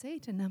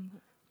seat, and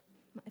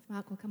if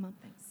Mark will come up,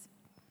 thanks.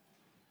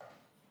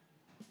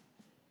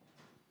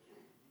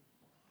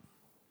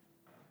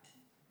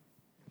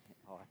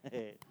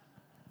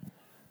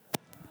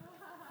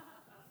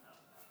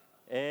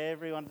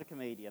 Everyone's a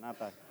comedian, aren't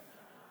they?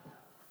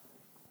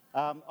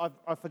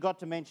 I forgot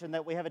to mention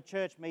that we have a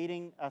church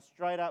meeting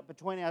straight up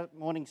between our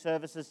morning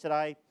services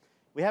today.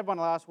 We had one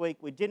last week.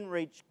 We didn't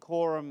reach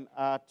quorum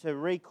to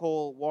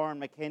recall Warren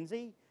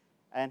McKenzie,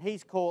 and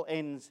his call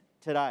ends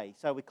today.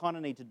 So we kind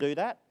of need to do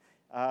that.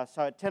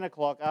 So at 10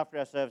 o'clock after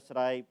our service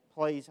today,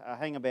 please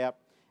hang about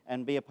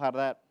and be a part of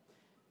that.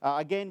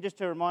 Again,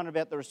 just a reminder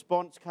about the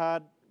response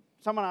card.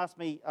 Someone asked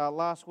me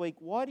last week,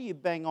 why do you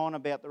bang on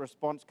about the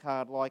response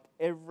card like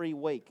every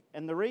week?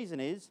 And the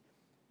reason is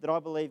that I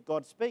believe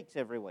God speaks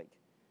every week.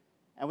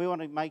 And we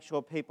want to make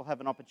sure people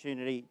have an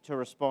opportunity to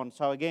respond.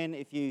 So again,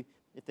 if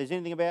there's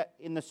anything about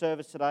in the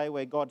service today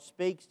where God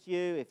speaks to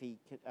you, if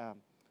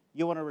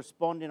you want to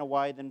respond in a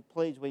way, then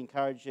please, we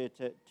encourage you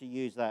to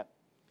use that.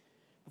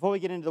 Before we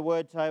get into the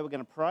word today, we're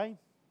going to pray,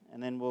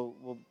 and then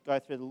we'll go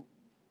through the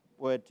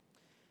word.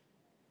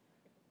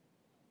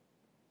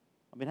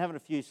 I've been having a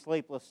few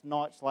sleepless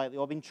nights lately.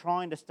 I've been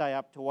trying to stay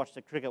up to watch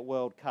the Cricket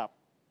World Cup.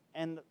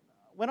 And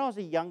when I was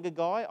a younger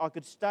guy, I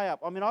could stay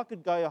up. I mean, I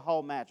could go a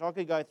whole match. I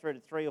could go through to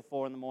 3 or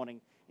 4 in the morning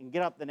and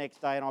get up the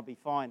next day and I'd be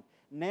fine.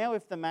 Now,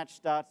 if the match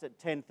starts at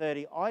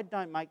 10:30, I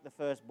don't make the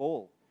first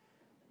ball.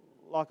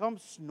 Like, I'm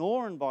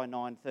snoring by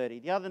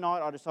 9:30. The other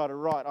night, I decided,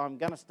 right, I'm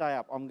going to stay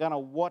up. I'm going to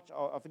watch.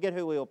 I forget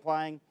who we were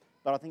playing,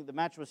 but I think the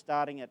match was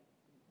starting at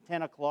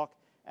 10 o'clock.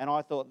 And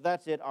I thought,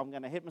 that's it. I'm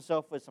going to hit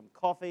myself with some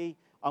coffee.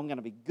 I'm going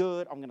to be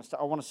good. I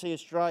want to see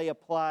Australia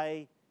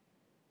play.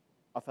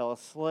 I fell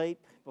asleep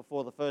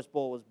before the first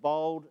ball was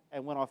bowled.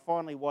 And when I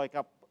finally woke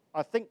up,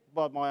 I think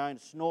by my own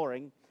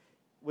snoring,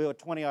 we were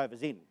 20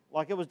 overs in.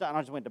 Like, it was done. I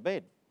just went to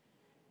bed.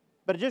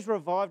 But it just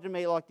revived in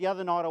me. Like the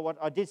other night,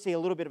 I did see a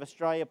little bit of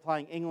Australia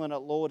playing England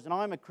at Lords. And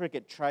I'm a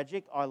cricket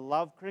tragic. I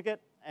love cricket.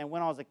 And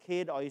when I was a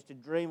kid, I used to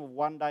dream of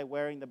one day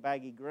wearing the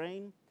baggy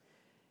green.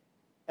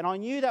 And I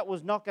knew that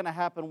was not going to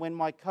happen when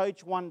my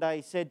coach one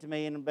day said to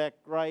me in about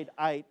grade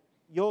 8,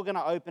 you're going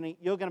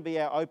to be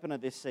our opener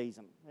this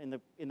season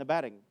in the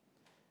batting.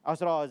 I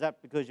said, oh, is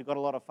that because you've got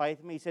a lot of faith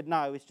in me? He said,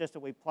 no, it's just that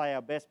we play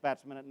our best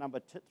batsmen at number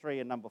 3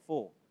 and number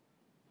 4.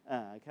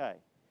 Okay.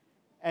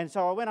 And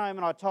so I went home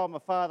and I told my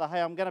father,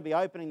 hey, I'm going to be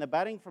opening the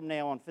batting from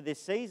now on for this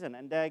season.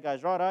 And Dad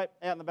goes, righto, out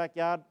in the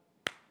backyard.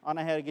 I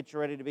know how to get you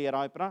ready to be an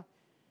opener.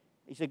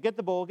 He said, get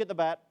the ball, get the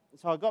bat.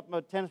 So I got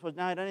my tennis ball.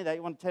 No, you don't need that.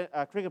 You want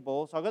a cricket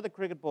ball. So I got the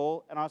cricket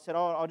ball and I said,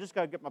 oh, I'll just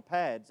go get my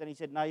pads. And he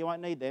said, no, you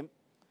won't need them.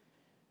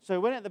 So we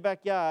went out the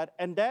backyard,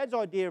 and Dad's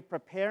idea of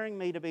preparing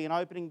me to be an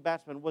opening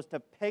batsman was to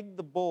peg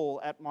the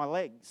ball at my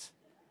legs.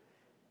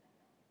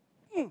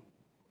 And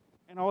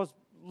I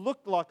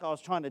looked like I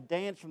was trying to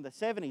dance from the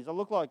 70s. I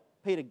looked like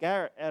Peter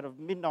Garrett out of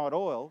Midnight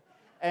Oil.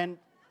 And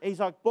he's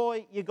like,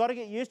 boy, you've got to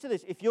get used to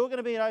this. If you're going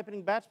to be an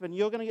opening batsman,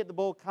 you're going to get the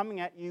ball coming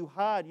at you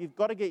hard. You've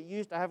got to get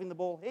used to having the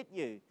ball hit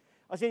you.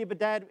 I said, yeah, but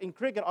Dad, in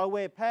cricket, I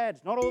wear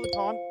pads, not all the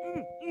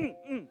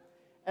time.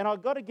 And I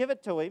got to give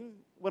it to him.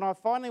 When I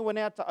finally went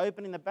out to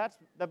opening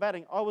the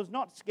batting, I was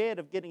not scared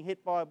of getting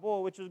hit by a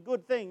ball, which was a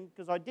good thing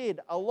because I did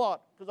a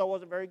lot because I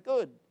wasn't very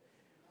good.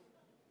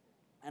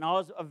 And I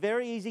was a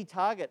very easy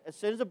target. As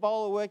soon as the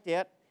bowler worked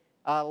out,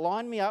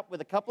 lined me up with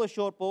a couple of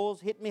short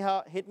balls, hit me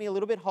a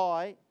little bit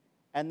high,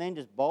 and then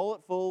just bowl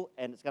it full,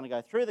 and it's going to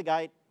go through the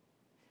gate.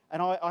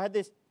 And I had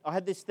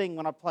this thing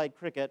when I played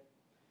cricket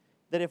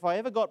that if I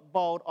ever got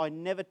bowled, I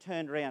never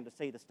turned around to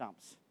see the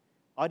stumps.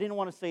 I didn't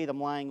want to see them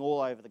laying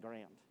all over the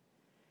ground.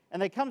 And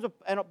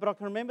but I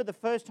can remember the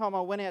first time I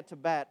went out to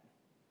bat,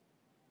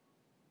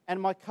 and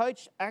my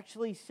coach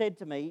actually said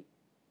to me,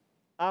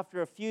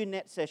 after a few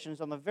net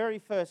sessions on the very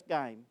first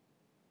game,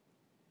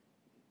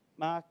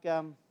 Mark,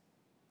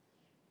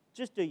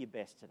 just do your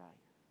best today.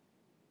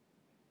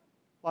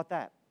 Like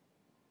that.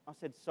 I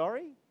said,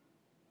 sorry?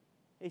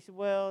 He said,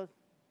 well,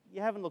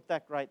 you haven't looked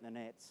that great in the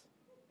nets.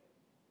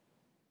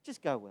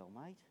 Just go well,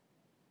 mate.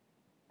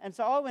 And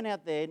so I went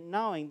out there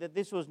knowing that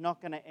this was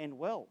not going to end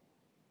well.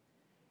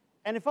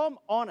 And if I'm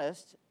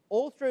honest,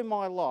 all through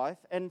my life,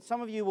 and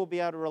some of you will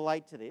be able to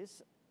relate to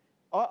this,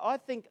 I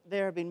think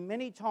there have been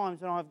many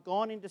times when I've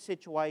gone into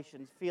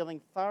situations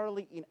feeling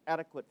thoroughly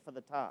inadequate for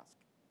the task.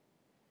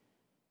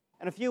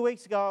 And a few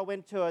weeks ago, I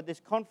went to this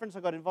conference.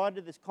 I got invited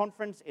to this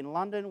conference in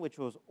London, which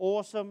was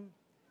awesome.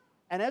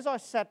 And as I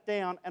sat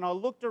down and I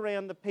looked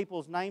around the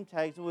people's name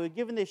tags, and we were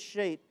given this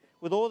sheet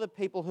with all the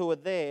people who were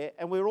there,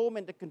 and we were all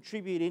meant to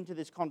contribute into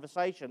this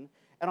conversation.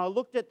 And I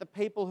looked at the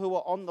people who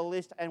were on the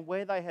list and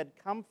where they had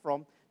come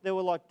from. There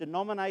were like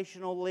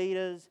denominational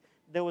leaders.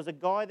 There was a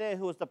guy there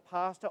who was the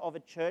pastor of a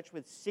church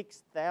with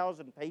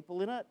 6,000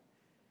 people in it.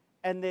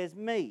 And there's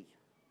me.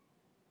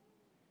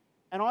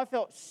 And I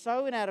felt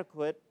so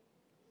inadequate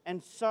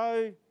and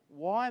so,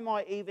 why am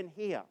I even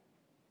here?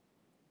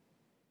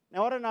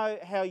 Now, I don't know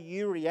how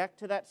you react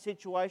to that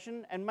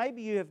situation, and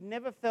maybe you have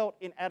never felt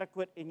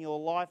inadequate in your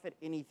life at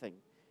anything.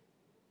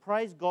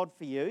 Praise God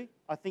for you.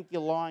 I think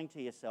you're lying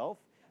to yourself.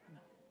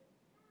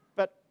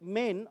 But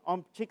men,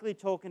 I'm particularly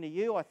talking to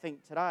you, I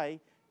think, today,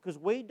 because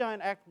we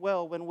don't act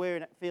well when we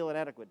feel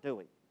inadequate, do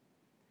we?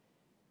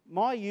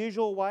 My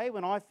usual way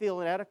when I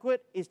feel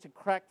inadequate is to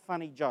crack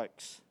funny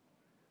jokes.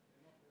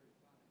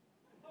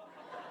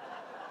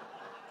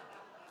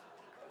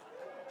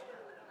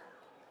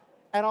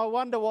 And I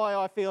wonder why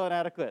I feel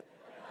inadequate.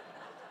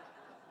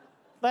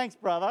 Thanks,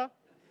 brother.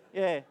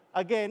 Yeah,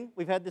 again,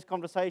 we've had this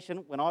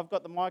conversation when I've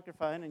got the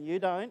microphone and you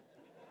don't.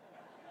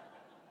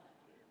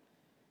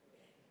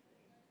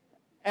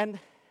 And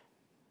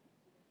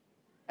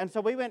so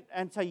we went,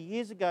 and so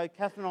years ago,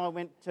 Catherine and I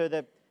went to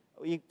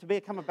to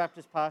become a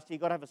Baptist pastor,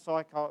 you've got to have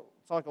a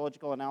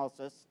psychological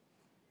analysis.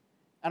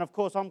 And of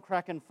course, I'm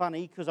cracking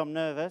funny because I'm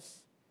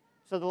nervous.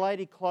 So the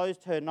lady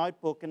closed her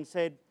notebook and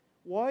said,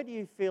 "Why do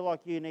you feel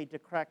like you need to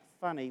crack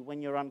funny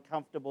when you're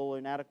uncomfortable or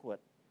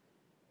inadequate?"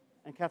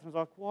 And Catherine's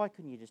like, "Why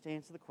couldn't you just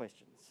answer the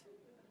questions?"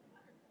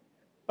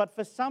 But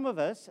for some of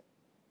us,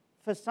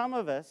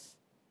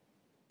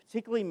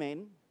 particularly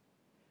men,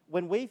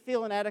 when we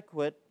feel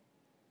inadequate,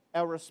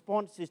 our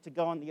response is to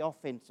go on the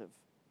offensive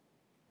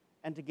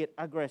and to get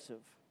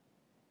aggressive.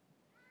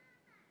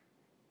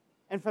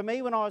 And for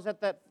me, when I was at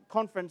that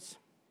conference,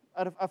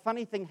 a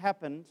funny thing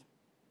happened.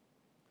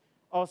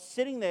 I was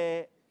sitting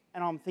there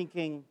and I'm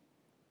thinking,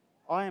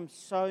 I am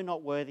so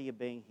not worthy of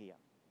being here.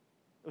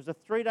 It was a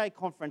 3-day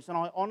conference, and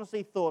I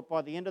honestly thought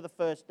by the end of the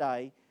first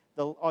day,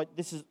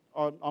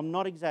 I'm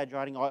not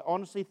exaggerating, I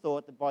honestly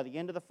thought that by the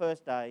end of the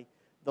first day,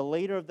 the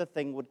leader of the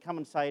thing would come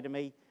and say to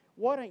me,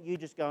 "Why don't you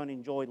just go and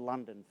enjoy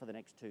London for the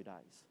next 2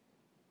 days?"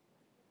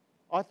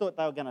 I thought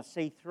they were going to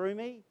see through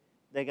me.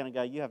 They're going to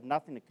go, "You have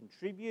nothing to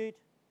contribute,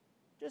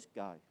 just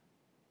go."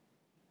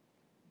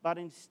 But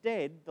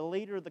instead, the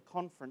leader of the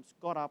conference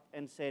got up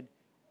and said,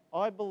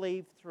 "I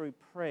believe through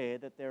prayer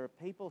that there are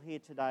people here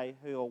today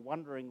who are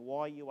wondering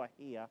why you are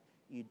here.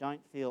 You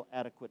don't feel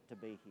adequate to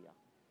be here.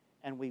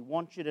 And we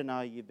want you to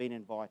know you've been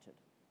invited."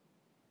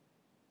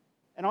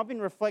 And I've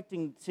been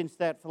reflecting since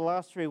that for the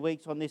last 3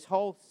 weeks on this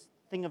whole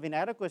thing of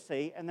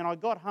inadequacy. And then I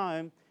got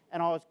home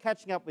and I was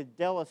catching up with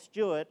Della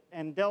Stewart,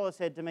 and Della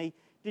said to me,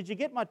 "Did you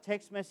get my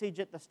text message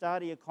at the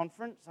start of your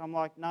conference?" I'm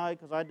like, "No,"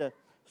 because I had to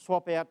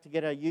swap out to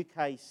get a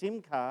UK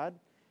SIM card.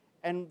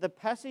 And the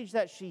passage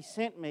that she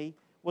sent me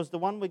was the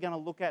one we're going to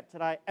look at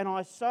today. And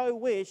I so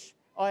wish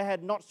I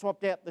had not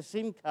swapped out the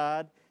SIM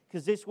card,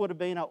 because this would have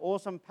been an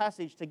awesome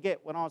passage to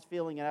get when I was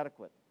feeling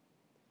inadequate.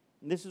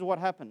 And this is what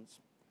happens.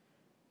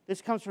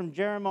 This comes from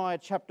Jeremiah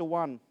chapter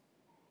 1.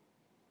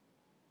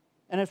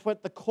 And it's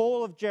what the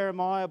call of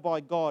Jeremiah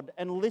by God,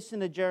 and listen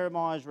to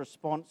Jeremiah's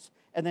response,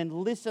 and then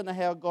listen to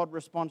how God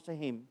responds to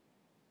him.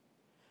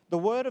 "The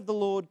word of the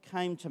Lord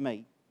came to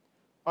me.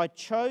 I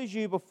chose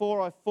you before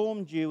I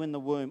formed you in the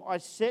womb. I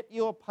set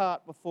you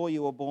apart before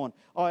you were born.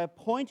 I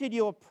appointed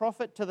you a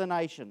prophet to the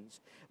nations.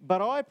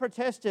 But I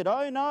protested,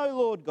 'Oh no,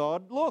 Lord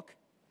God, look,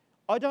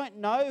 I don't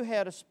know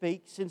how to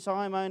speak since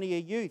I am only a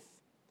youth.'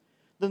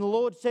 Then the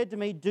Lord said to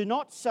me, 'Do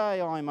not say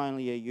I am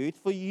only a youth,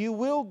 for you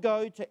will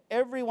go to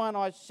everyone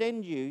I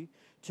send you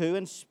to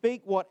and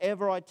speak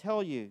whatever I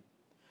tell you.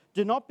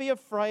 Do not be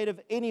afraid of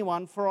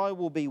anyone, for I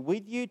will be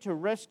with you to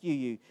rescue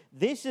you.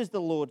 This is the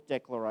Lord's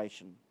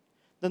declaration.'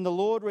 Then the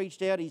Lord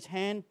reached out his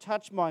hand,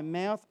 touched my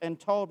mouth, and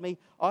told me,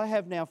 'I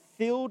have now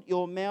filled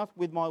your mouth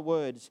with my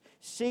words.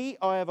 See,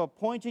 I have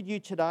appointed you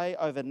today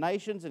over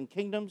nations and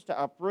kingdoms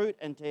to uproot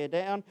and tear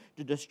down,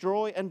 to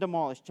destroy and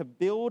demolish, to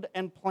build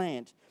and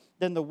plant.'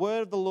 Then the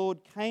word of the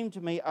Lord came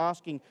to me,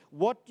 asking,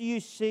 'What do you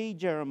see,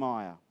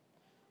 Jeremiah?'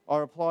 I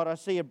replied, 'I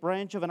see a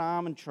branch of an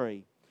almond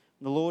tree.'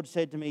 And the Lord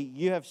said to me,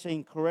 'You have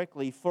seen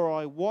correctly, for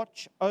I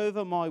watch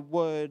over my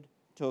word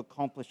to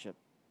accomplish it.'"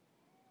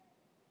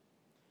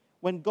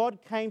 When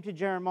God came to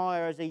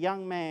Jeremiah as a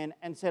young man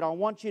and said, "I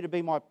want you to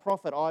be my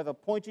prophet. I've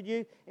appointed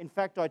you. In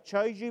fact, I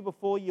chose you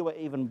before you were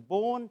even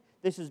born.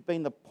 This has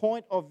been the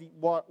point of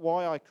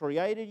why I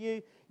created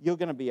you. You're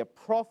going to be a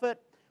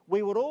prophet."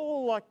 We would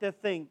all like to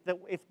think that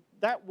if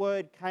that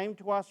word came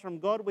to us from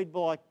God, we'd be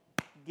like,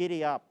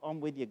 "Giddy up, I'm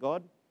with you,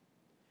 God."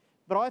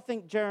 But I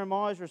think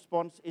Jeremiah's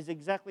response is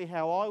exactly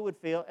how I would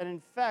feel. And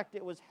in fact,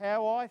 it was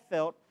how I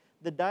felt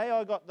the day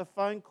I got the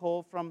phone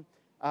call from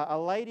a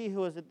lady who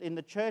was in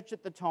the church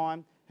at the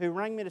time, who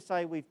rang me to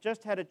say, "We've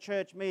just had a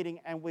church meeting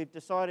and we've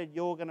decided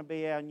you're going to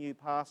be our new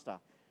pastor."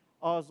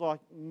 I was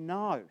like,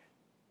 "No,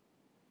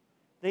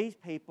 these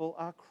people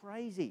are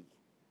crazy.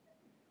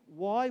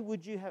 Why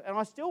would you have..." And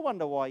I still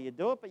wonder why you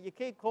do it, but you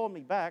keep calling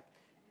me back.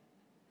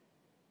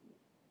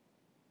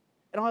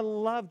 And I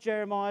love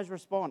Jeremiah's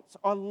response.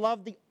 I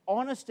love the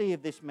honesty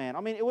of this man. I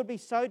mean, it would be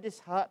so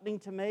disheartening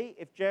to me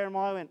if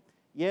Jeremiah went,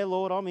 "Yeah,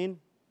 Lord, I'm in.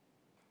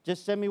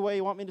 Just send me where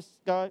you want me to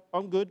go.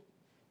 I'm good."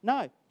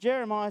 No,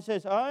 Jeremiah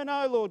says, "Oh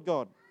no, Lord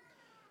God.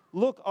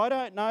 Look, I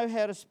don't know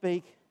how to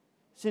speak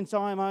since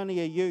I am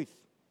only a youth."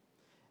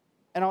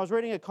 And I was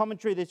reading a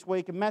commentary this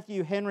week, and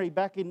Matthew Henry,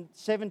 back in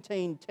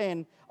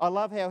 1710, I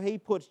love how he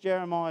puts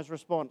Jeremiah's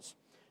response.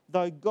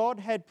 "Though God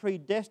had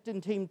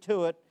predestined him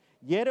to it,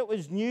 yet it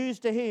was news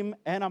to him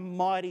and a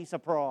mighty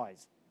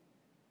surprise."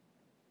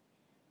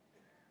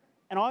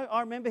 And I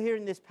remember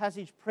hearing this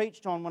passage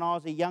preached on when I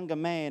was a younger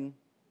man.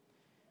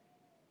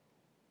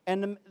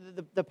 And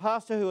the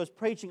pastor who was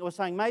preaching it was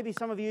saying, maybe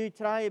some of you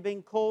today are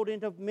being called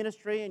into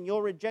ministry and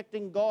you're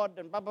rejecting God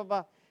and blah, blah,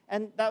 blah.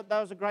 And that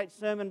was a great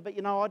sermon. But,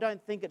 you know, I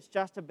don't think it's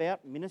just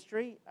about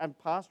ministry and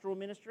pastoral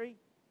ministry.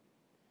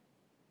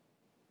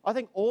 I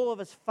think all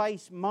of us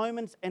face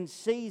moments and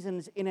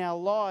seasons in our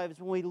lives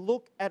when we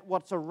look at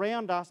what's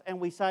around us and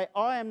we say,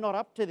 I am not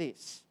up to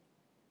this.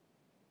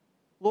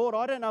 Lord,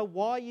 I don't know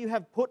why you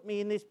have put me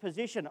in this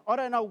position. I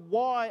don't know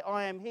why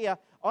I am here.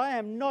 I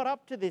am not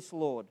up to this,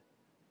 Lord.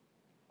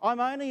 I'm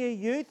only a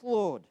youth,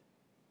 Lord.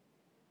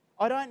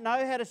 I don't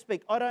know how to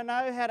speak. I don't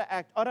know how to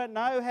act. I don't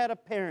know how to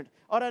parent.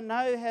 I don't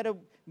know how to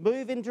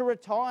move into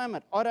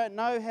retirement. I don't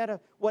know how to,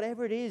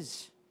 whatever it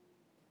is.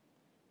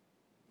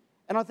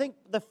 And I think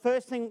the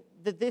first thing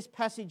that this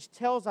passage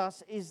tells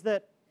us is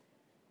that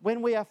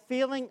when we are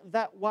feeling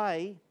that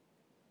way,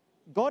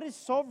 God is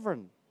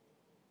sovereign.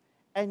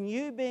 And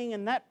you being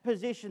in that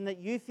position that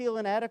you feel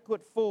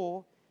inadequate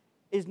for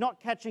is not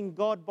catching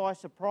God by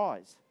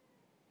surprise.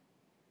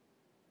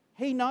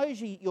 He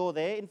knows you're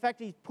there. In fact,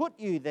 He's put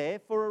you there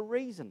for a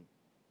reason.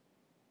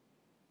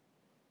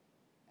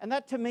 And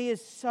that to me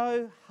is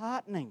so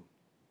heartening.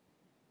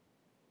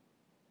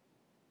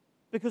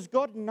 Because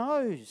God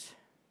knows.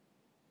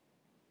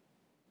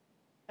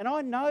 And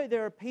I know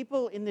there are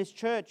people in this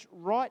church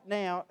right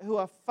now who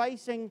are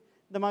facing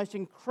the most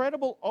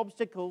incredible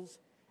obstacles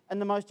and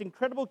the most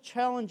incredible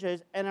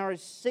challenges and are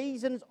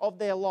seasons of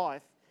their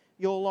life,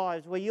 your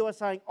lives, where you are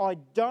saying, I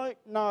don't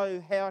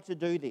know how to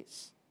do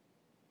this.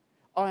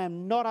 I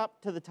am not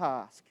up to the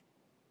task.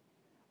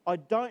 I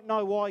don't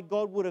know why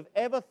God would have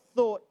ever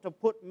thought to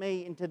put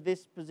me into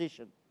this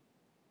position.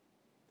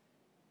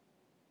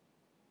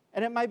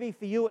 And it may be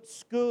for you at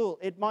school.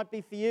 It might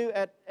be for you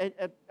at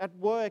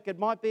work. It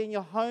might be in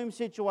your home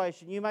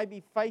situation. You may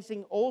be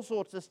facing all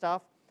sorts of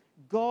stuff.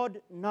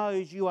 God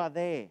knows you are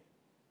there.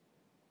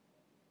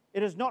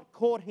 It has not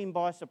caught Him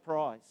by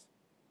surprise.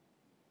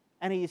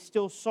 And He is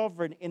still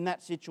sovereign in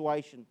that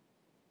situation.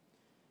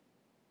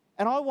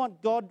 And I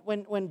want God,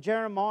 when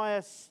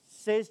Jeremiah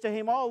says to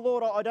him, oh,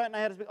 Lord, I don't know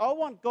how to speak, I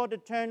want God to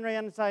turn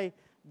around and say,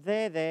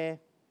 there,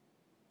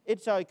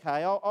 it's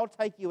okay. I'll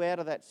take you out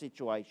of that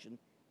situation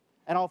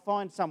and I'll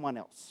find someone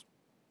else.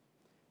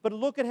 But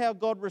look at how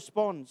God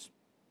responds.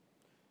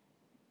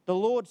 The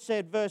Lord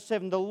said, verse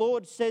 7, the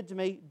Lord said to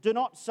me, do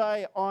not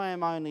say I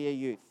am only a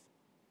youth,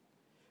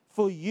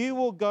 for you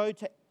will go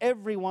to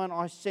everyone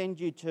I send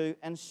you to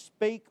and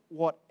speak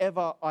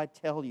whatever I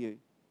tell you.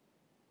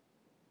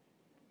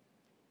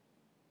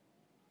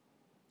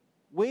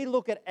 We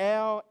look at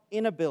our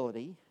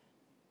inability.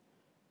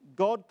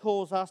 God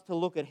calls us to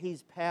look at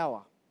His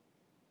power.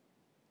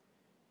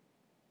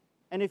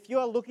 And if you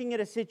are looking at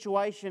a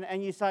situation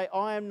and you say,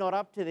 I am not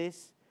up to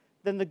this,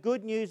 then the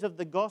good news of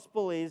the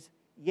gospel is,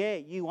 yeah,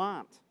 you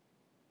aren't.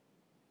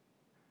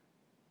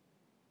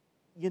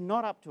 You're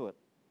not up to it.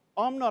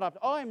 I am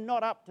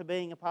not up to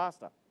being a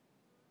pastor.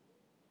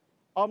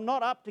 I'm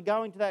not up to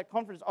going to that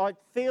conference. I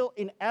feel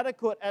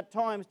inadequate at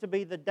times to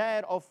be the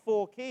dad of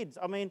 4 kids.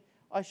 I mean,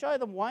 I show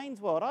them Wayne's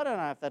World. I don't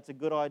know if that's a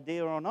good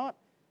idea or not.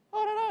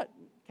 I don't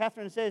know.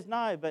 Catherine says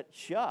no, but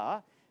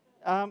sure.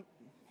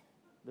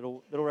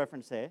 Little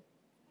reference there.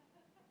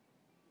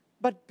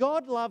 But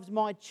God loves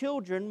my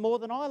children more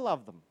than I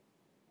love them.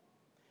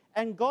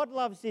 And God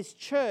loves this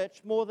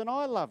church more than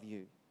I love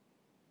you.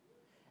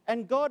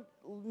 And God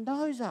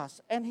knows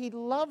us and He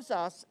loves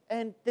us,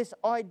 and this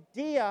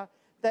idea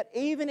that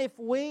even if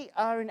we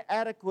are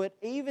inadequate,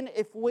 even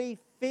if we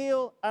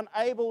feel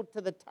unable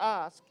to the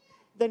task,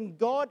 then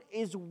God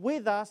is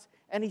with us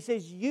and He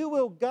says, you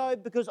will go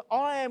because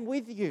I am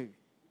with you.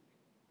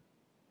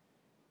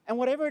 And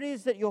whatever it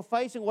is that you're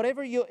facing,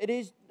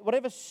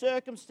 whatever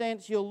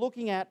circumstance you're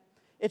looking at,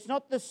 it's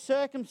not the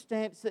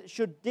circumstance that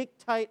should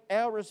dictate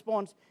our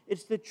response.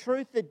 It's the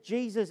truth that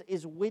Jesus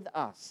is with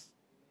us.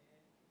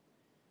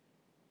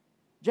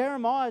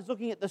 Jeremiah is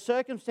looking at the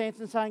circumstance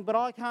and saying, but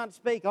I can't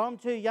speak, I'm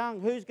too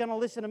young, who's going to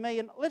listen to me?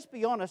 And let's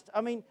be honest,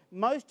 I mean,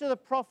 most of the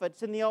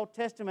prophets in the Old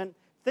Testament,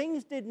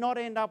 things did not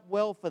end up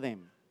well for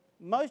them.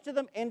 Most of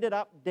them ended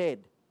up dead.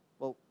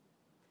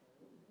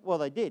 Well,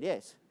 they did,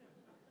 yes.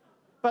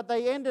 But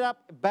they ended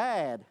up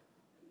bad.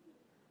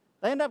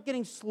 They ended up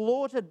getting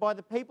slaughtered by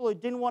the people who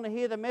didn't want to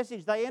hear the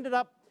message. They ended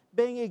up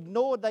being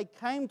ignored. They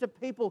came to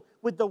people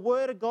with the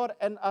Word of God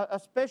and a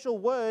special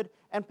word,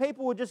 and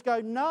people would just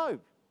go, no.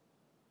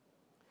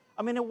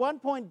 I mean, at one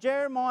point,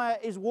 Jeremiah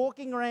is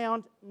walking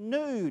around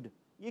nude.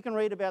 You can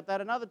read about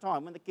that another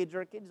time when the kids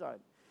are at Kids Zone.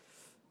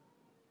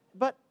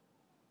 But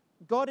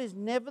God is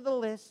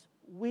nevertheless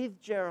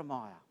with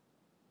Jeremiah.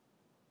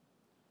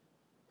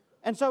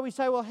 And so we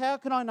say, well, how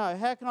can I know?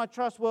 How can I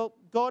trust? Well,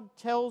 God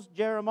tells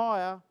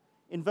Jeremiah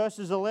in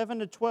verses 11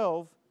 to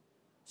 12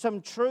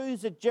 some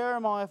truths that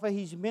Jeremiah for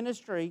his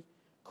ministry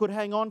could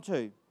hang on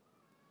to.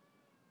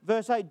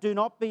 Verse 8, do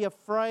not be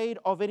afraid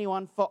of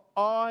anyone, for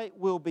I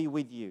will be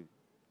with you.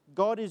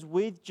 God is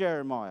with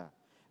Jeremiah.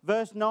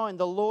 Verse 9,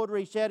 the Lord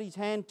reached out His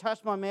hand,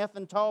 touched my mouth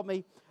and told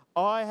me,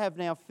 I have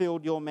now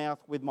filled your mouth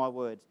with my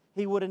words.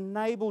 He would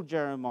enable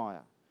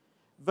Jeremiah.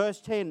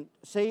 Verse 10,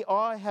 see,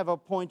 I have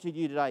appointed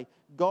you today.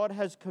 God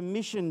has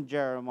commissioned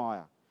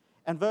Jeremiah.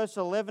 And verse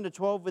 11 to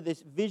 12, with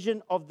this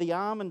vision of the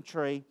almond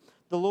tree,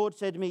 the Lord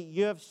said to me,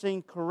 you have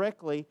seen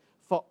correctly,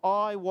 for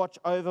I watch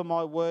over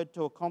my word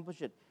to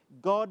accomplish it.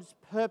 God's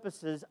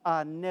purposes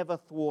are never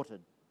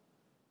thwarted.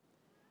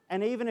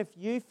 And even if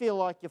you feel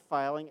like you're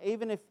failing,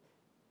 even if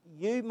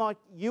you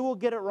will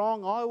get it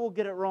wrong, I will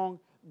get it wrong,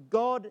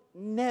 God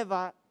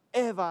never,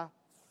 ever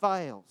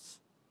fails.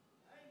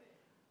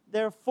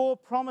 There are 4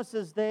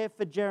 promises there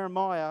for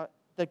Jeremiah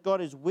that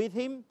God is with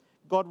him,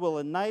 God will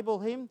enable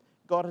him,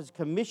 God has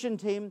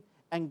commissioned him,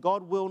 and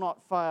God will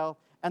not fail.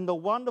 And the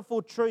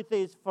wonderful truth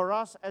is, for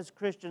us as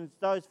Christians,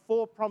 those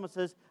 4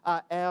 promises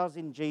are ours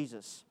in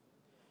Jesus.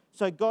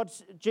 So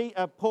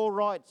Paul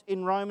writes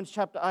in Romans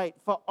chapter 8,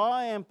 for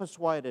I am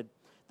persuaded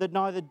that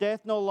neither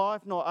death nor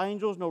life, nor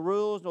angels, nor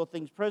rulers, nor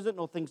things present,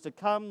 nor things to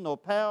come, nor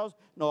powers,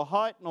 nor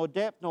height, nor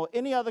depth, nor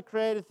any other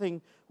created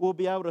thing will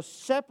be able to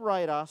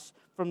separate us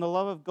from the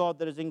love of God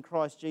that is in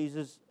Christ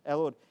Jesus our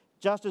Lord.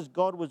 Just as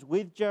God was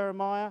with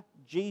Jeremiah,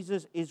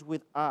 Jesus is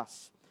with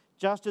us.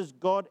 Just as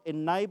God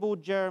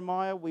enabled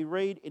Jeremiah, we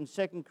read in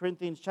 2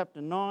 Corinthians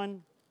chapter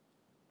 9,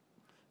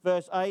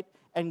 verse 8,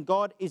 and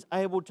God is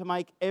able to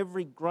make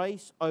every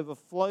grace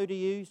overflow to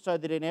you, so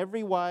that in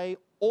every way,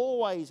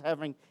 always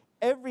having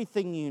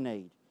everything you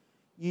need,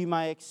 you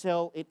may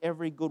excel in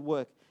every good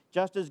work.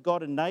 Just as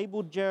God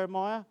enabled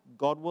Jeremiah,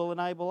 God will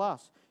enable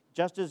us.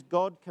 Just as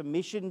God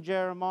commissioned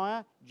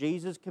Jeremiah,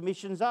 Jesus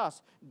commissions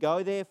us.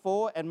 Go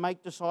therefore and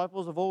make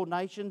disciples of all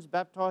nations,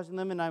 baptizing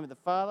them in the name of the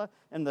Father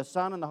and the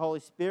Son and the Holy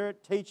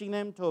Spirit, teaching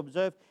them to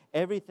observe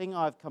everything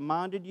I have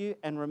commanded you.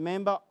 And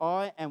remember,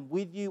 I am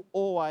with you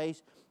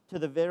always to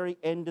the very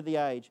end of the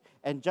age.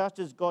 And just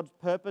as God's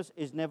purpose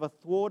is never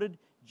thwarted,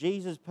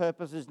 Jesus'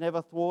 purpose is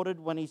never thwarted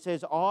when he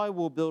says, I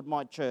will build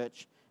my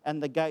church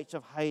and the gates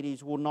of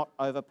Hades will not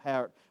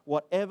overpower it.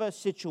 Whatever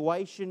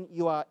situation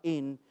you are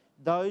in,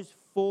 those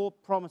 4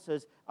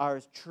 promises are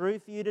as true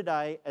for you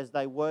today as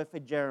they were for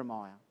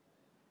Jeremiah.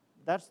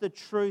 That's the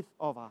truth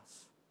of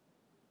us.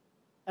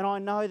 And I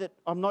know that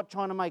I'm not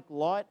trying to make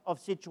light of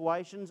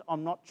situations.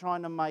 I'm not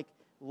trying to make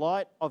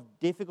light of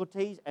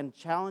difficulties and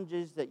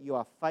challenges that you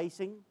are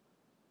facing.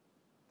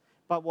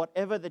 But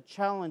whatever the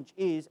challenge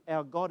is,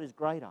 our God is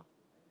greater.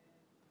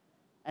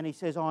 And he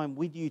says, I am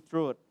with you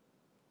through it.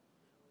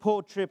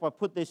 Paul Tripp, I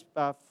put this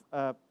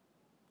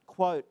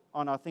quote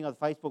on, I think, on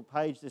the Facebook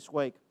page this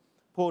week.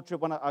 Paul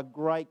Tripp, a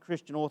great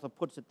Christian author,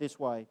 puts it this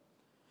way.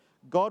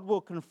 God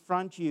will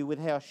confront you with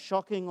how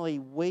shockingly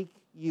weak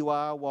you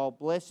are while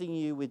blessing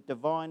you with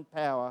divine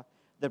power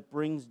that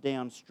brings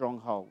down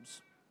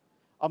strongholds.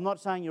 I'm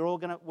not saying we're all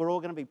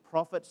going to be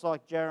prophets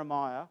like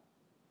Jeremiah.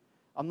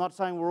 I'm not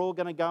saying we're all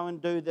going to go and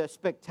do the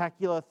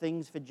spectacular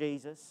things for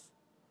Jesus.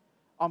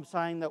 I'm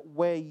saying that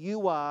where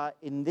you are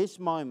in this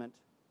moment,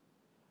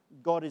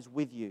 God is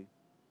with you.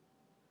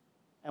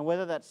 And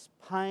whether that's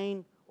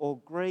pain or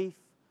grief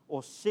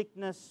or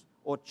sickness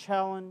or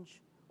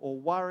challenge or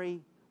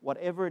worry,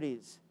 whatever it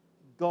is,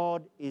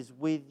 God is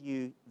with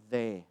you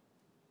there.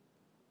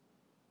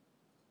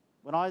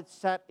 When I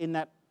sat in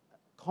that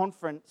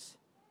conference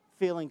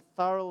feeling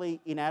thoroughly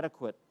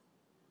inadequate,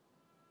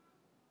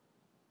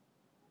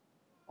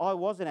 I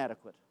was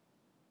inadequate,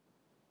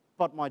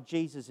 but my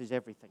Jesus is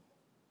everything.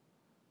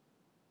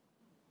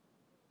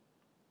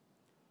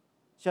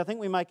 So I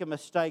think we make a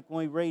mistake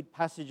when we read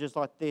passages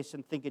like this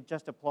and think it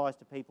just applies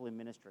to people in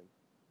ministry.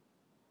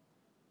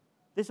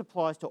 This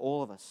applies to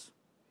all of us.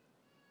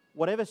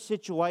 Whatever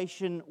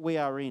situation we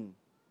are in,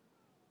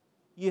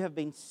 you have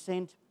been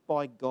sent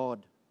by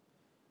God.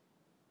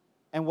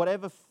 And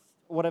whatever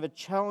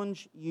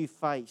challenge you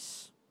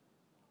face,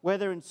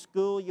 whether in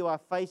school you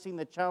are facing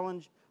the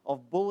challenge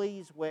of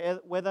bullies,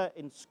 whether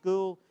in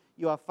school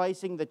you are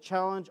facing the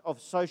challenge of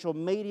social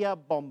media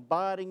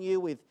bombarding you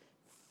with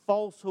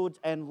falsehoods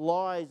and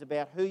lies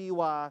about who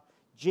you are,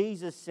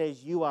 Jesus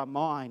says, you are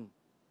mine.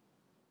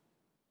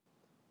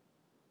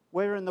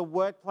 Whether in the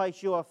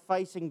workplace you are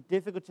facing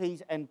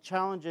difficulties and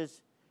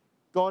challenges,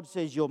 God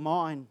says, you're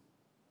mine.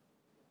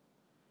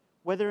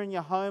 Whether in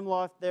your home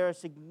life there are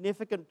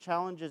significant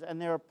challenges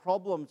and there are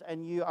problems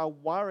and you are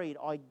worried,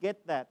 I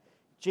get that.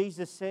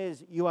 Jesus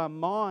says, you are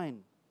mine.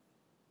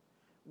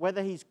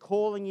 Whether he's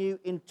calling you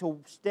to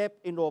step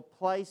into a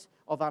place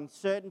of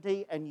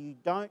uncertainty and you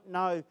don't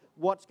know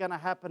what's going to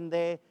happen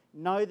there,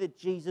 know that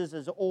Jesus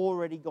has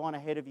already gone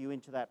ahead of you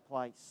into that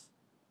place.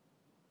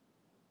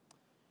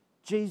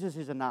 Jesus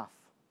is enough.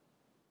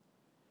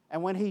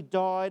 And when he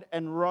died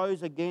and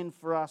rose again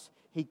for us,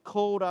 he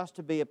called us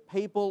to be a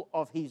people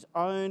of his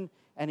own,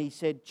 and he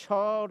said,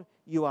 child,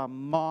 you are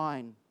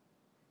mine.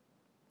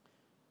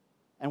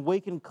 And we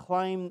can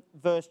claim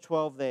verse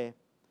 12 there,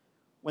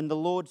 when the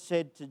Lord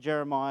said to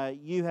Jeremiah,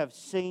 you have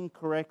seen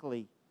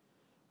correctly,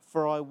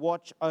 for I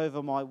watch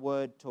over my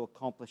word to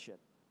accomplish it.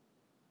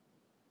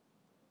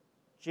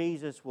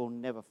 Jesus will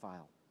never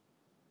fail.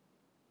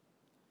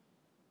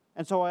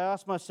 And so I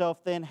ask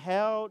myself then,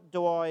 how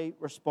do I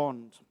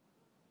respond?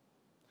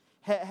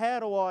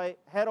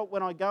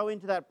 When I go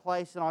into that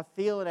place and I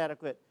feel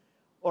inadequate,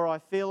 or I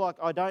feel like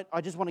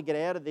I just want to get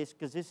out of this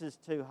because this is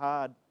too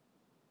hard.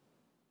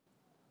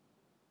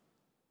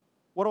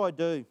 What do I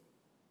do?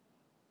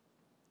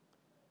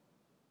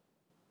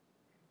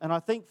 And I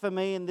think for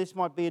me, and this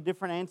might be a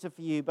different answer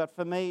for you, but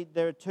for me,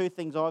 there are two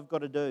things I've got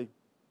to do.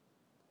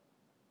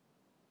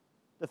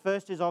 The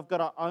first is I've got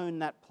to own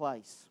that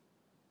place.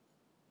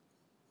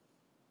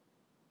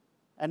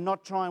 And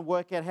not try and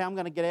work out how I'm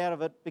going to get out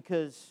of it,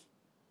 because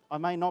I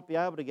may not be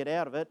able to get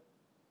out of it.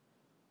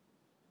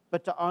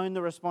 But to own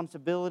the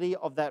responsibility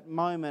of that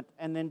moment,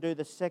 and then do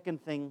the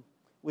second thing,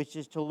 which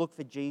is to look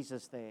for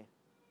Jesus there.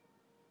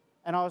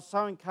 And I was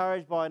so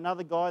encouraged by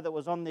another guy that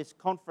was on this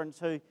conference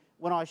who,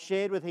 when I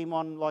shared with him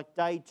on like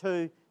day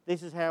 2,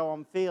 this is how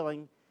I'm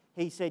feeling,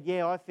 he said,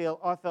 yeah, I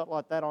felt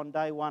like that on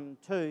day 1 and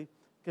 2,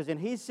 because in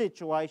his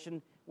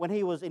situation, when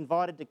he was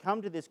invited to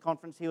come to this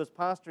conference, he was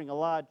pastoring a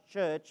large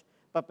church,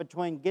 but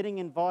between getting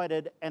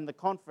invited and the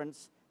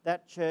conference,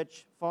 that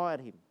church fired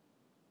him.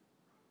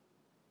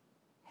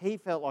 He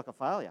felt like a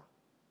failure.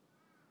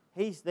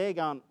 He's there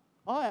going,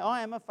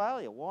 I am a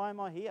failure. Why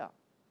am I here?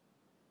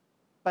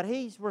 But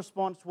his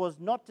response was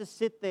not to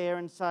sit there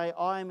and say,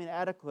 I am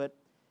inadequate.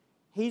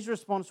 His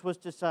response was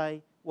to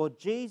say, well,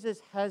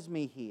 Jesus has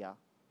me here.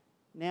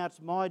 Now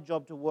it's my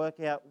job to work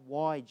out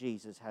why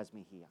Jesus has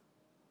me here.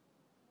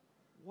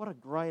 What a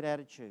great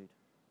attitude.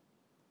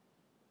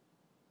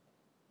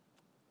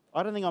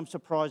 I don't think I'm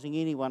surprising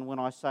anyone when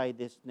I say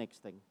this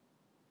next thing.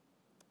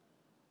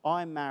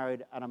 I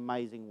married an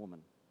amazing woman.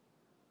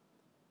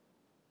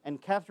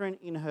 And Catherine,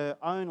 in her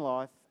own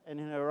life and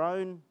in her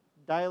own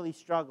daily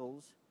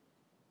struggles,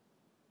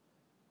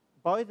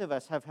 both of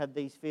us have had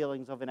these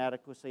feelings of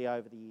inadequacy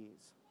over the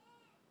years.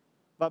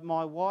 But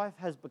my wife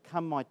has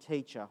become my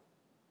teacher,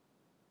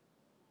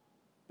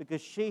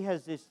 because she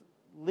has this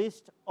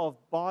list of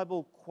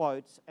Bible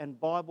quotes and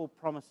Bible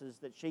promises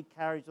that she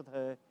carries with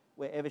her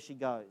wherever she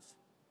goes.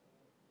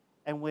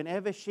 And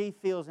whenever she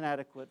feels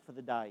inadequate for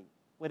the day,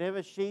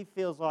 whenever she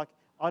feels like,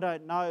 I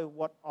don't know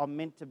what I'm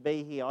meant to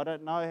be here, I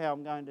don't know how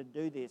I'm going to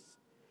do this,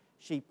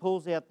 she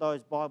pulls out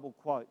those Bible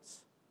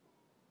quotes.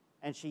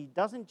 And she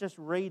doesn't just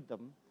read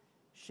them,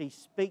 she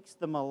speaks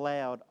them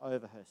aloud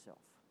over herself.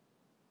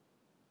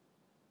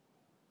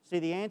 See,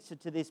 the answer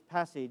to this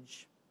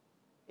passage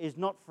is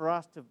not for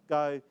us to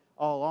go,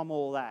 oh, I'm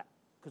all that,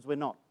 because we're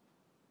not.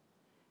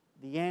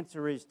 The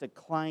answer is to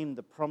claim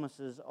the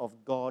promises of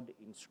God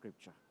in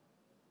Scripture.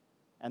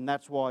 And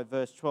that's why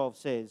verse 12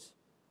 says,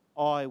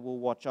 I will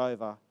watch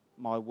over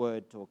my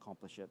word to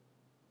accomplish it.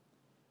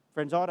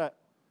 Friends, I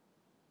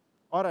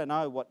don't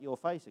know what you're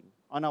facing.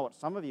 I know what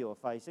some of you are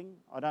facing.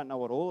 I don't know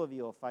what all of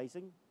you are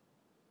facing.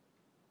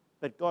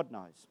 But God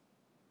knows.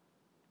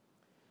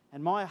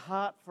 And my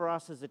heart for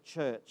us as a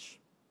church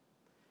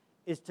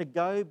is to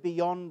go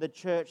beyond the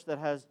church that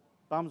has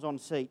bums on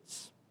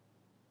seats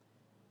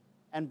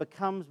and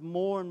becomes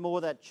more and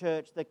more that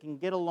church that can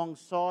get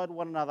alongside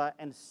one another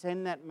and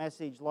send that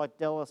message like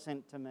Della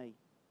sent to me.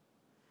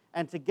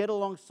 And to get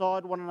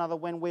alongside one another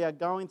when we are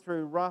going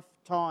through rough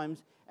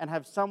times and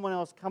have someone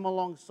else come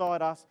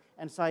alongside us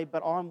and say,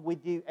 but I'm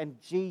with you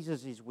and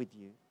Jesus is with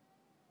you.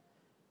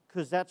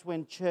 Because that's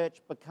when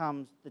church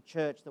becomes the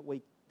church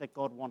that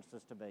God wants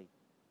us to be.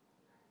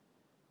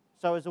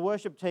 So as the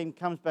worship team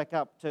comes back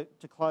up to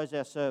close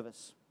our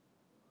service,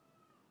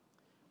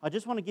 I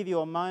just want to give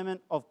you a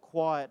moment of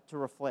quiet to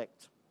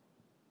reflect.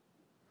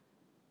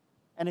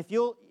 And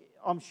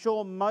I'm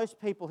sure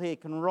most people here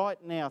can right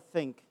now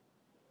think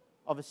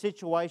of a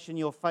situation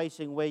you're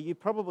facing where you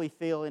probably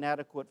feel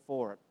inadequate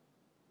for it.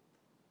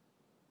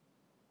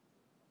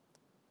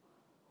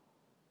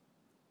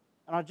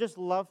 And I'd just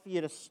love for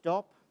you to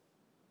stop